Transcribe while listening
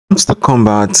Hamster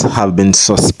Kombat have been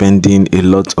suspending a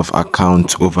lot of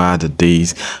accounts over the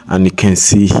days, and you can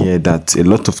see here that a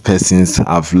lot of persons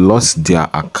have lost their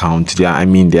account, their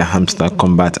Hamster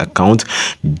Kombat account,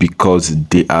 because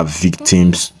they are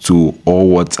victims to all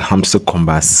what Hamster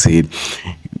Kombat said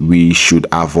we should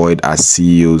avoid as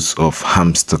CEOs of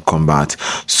Hamster Kombat.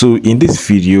 So in this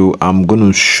video, I'm going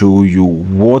to show you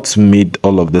what made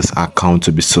all of this account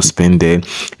to be suspended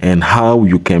and how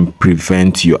you can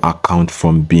prevent your account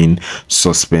from being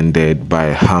suspended by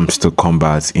Hamster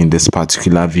Kombat in this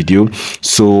particular video.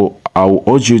 So I'll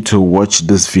urge you to watch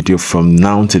this video from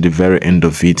now to the very end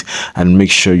of it and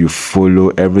make sure you follow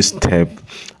every step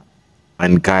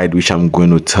and guide which I'm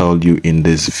going to tell you in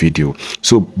this video.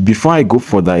 So before I go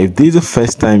further, if this is the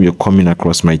first time you're coming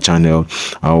across my channel,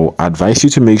 I'll advise you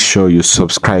to make sure you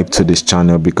subscribe to this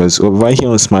channel, because over here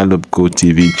on Smile Up Go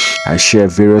TV, I share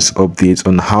various updates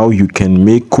on how you can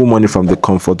make cool money from the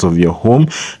comfort of your home,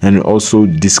 and also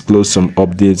disclose some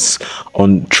updates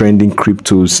on trending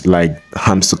cryptos like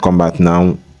Hamster Kombat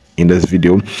now in this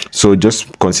video. So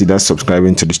just consider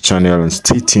subscribing to this channel and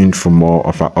stay tuned for more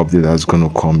of our update that's going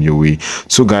to come your way.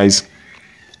 So guys,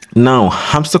 now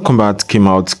Hamster Kombat came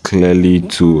out clearly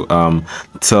to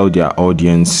tell their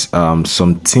audience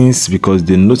some things, because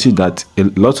they noticed that a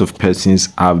lot of persons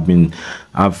have been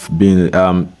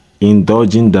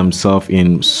indulging themselves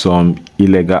in some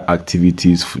illegal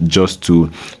activities just to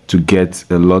get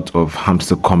a lot of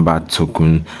Hamster Kombat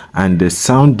token, and they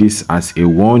sound this as a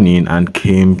warning and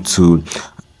came to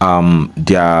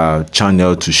their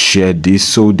channel to share this.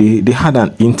 So they had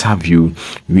an interview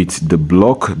with the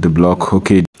blog.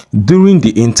 Okay, during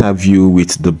the interview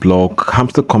with the blog,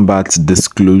 Hamster Kombat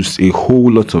disclosed a whole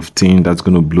lot of things that's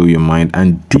going to blow your mind,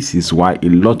 and this is why a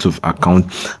lot of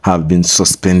accounts have been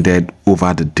suspended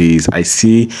over the days. I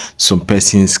see some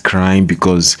persons crying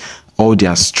because all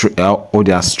their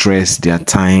stress, their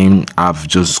time have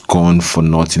just gone for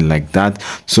nothing like that.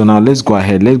 So now let's go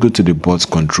ahead, let's go to the bot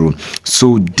control.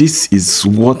 So this is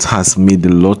what has made a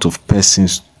lot of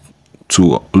persons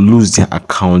to lose their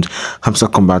account. Hamster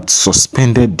Kombat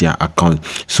suspended their account.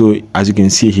 So as you can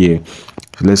see here,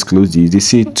 let's close this. They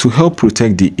say to help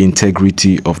protect the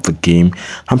integrity of the game,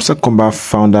 Hamster Kombat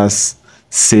founders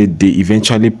said they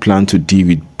eventually plan to deal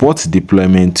with bot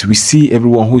deployment. We see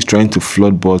everyone who is trying to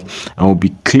flood bots and will be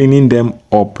cleaning them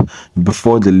up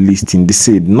before the listing. They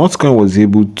said North Korea was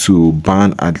able to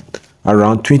ban at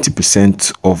around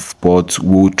 20% of bots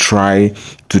will try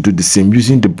to do the same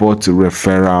using the bot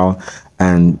referral,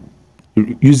 and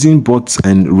using bots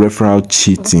and referral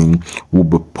cheating will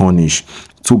be punished.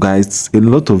 So guys, a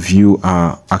lot of you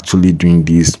are actually doing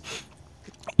this.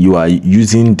 You are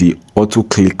using the auto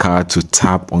clicker to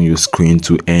tap on your screen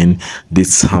to earn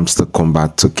this Hamster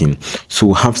Kombat token.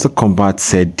 So Hamster Kombat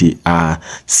said they are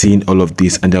seeing all of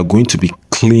this, and they are going to be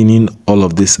cleaning all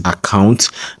of these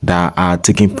accounts that are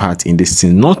taking part in this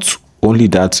thing. Not only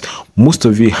that, most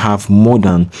of you have more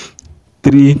than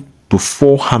 3 to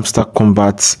 4 Hamster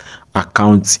Kombat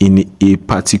accounts in a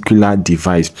particular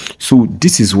device. So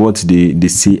this is what they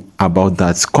say about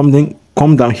that.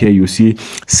 Come down here, you see,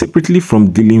 separately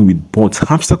from dealing with bots,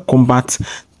 Hamster Kombat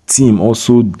team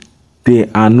also, there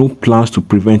are no plans to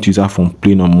prevent users from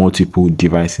playing on multiple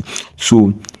devices.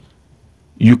 So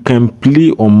you can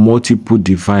play on multiple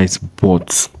devices,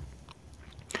 but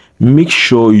make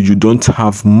sure you don't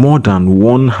have more than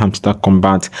 1 Hamster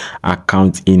Kombat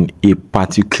account in a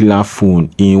particular phone.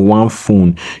 In one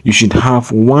phone, you should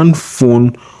have 1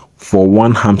 phone for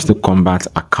 1 Hamster Kombat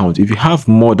account. If you have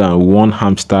more than 1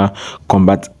 Hamster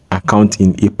Kombat account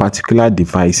in a particular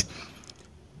device,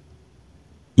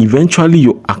 eventually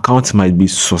your account might be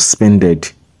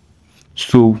suspended.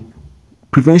 So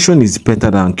prevention is better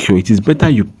than cure. It is better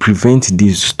you prevent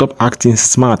this. Stop acting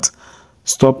smart.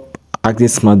 Stop acting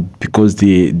smart, because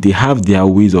they have their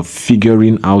ways of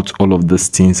figuring out all of these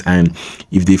things, and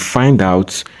if they find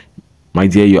out, my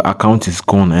dear, your account is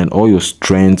gone, and all your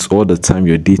strengths, all the time,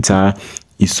 your data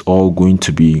is all going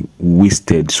to be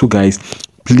wasted. So guys,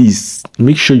 please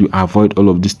make sure you avoid all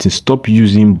of these things. Stop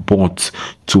using bots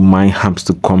to mine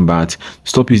Hamster Kombat.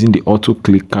 Stop using the auto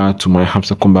clicker to mine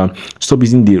Hamster Kombat. Stop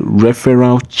using the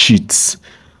referral cheats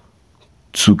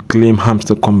to claim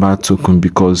Hamster Kombat token,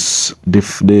 because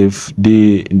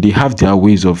they have their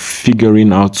ways of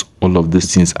figuring out all of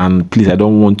these things. And please, I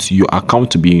don't want your account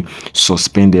to be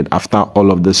suspended after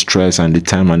all of the stress and the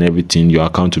time and everything. Your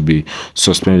account to be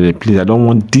suspended. Please, I don't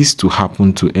want this to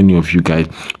happen to any of you guys.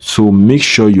 So make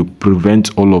sure you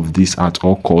prevent all of this at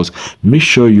all costs. Make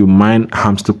sure you mine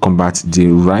Hamster Kombat the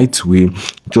right way.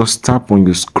 Just tap on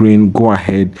your screen, go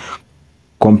ahead,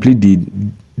 complete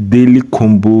daily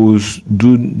combos,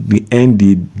 earn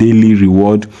the daily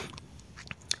reward,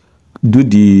 do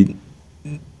the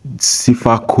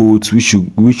cipher codes which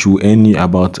will earn you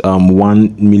about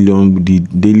 1 million, the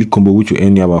daily combo which will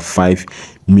earn you about 5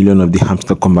 million of the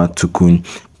Hamster Kombat token.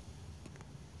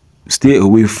 Stay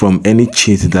away from any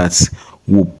cheat that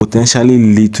will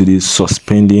potentially lead to the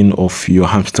suspending of your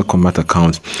Hamster Kombat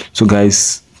account. So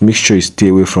guys, make sure you stay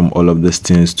away from all of these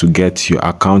things to get your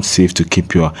account safe, to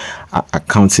keep your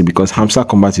account safe, because Hamster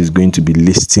Kombat is going to be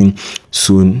listing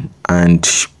soon and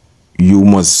you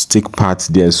must take part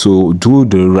there. So do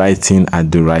the right thing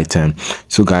at the right time.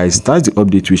 So guys, that's the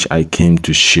update which I came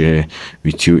to share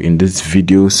with you in this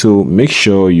video. So make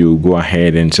sure you go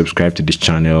ahead and subscribe to this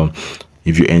channel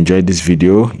if you enjoyed this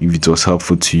video, if it was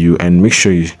helpful to you, and make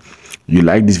sure you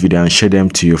like this video and share them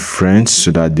to your friends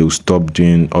so that they'll stop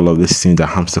doing all of these things that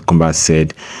Hamster Kombat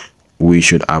said we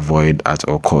should avoid at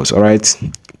all costs. All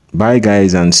right, bye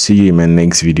guys, and see you in my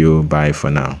next video. Bye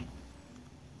for now.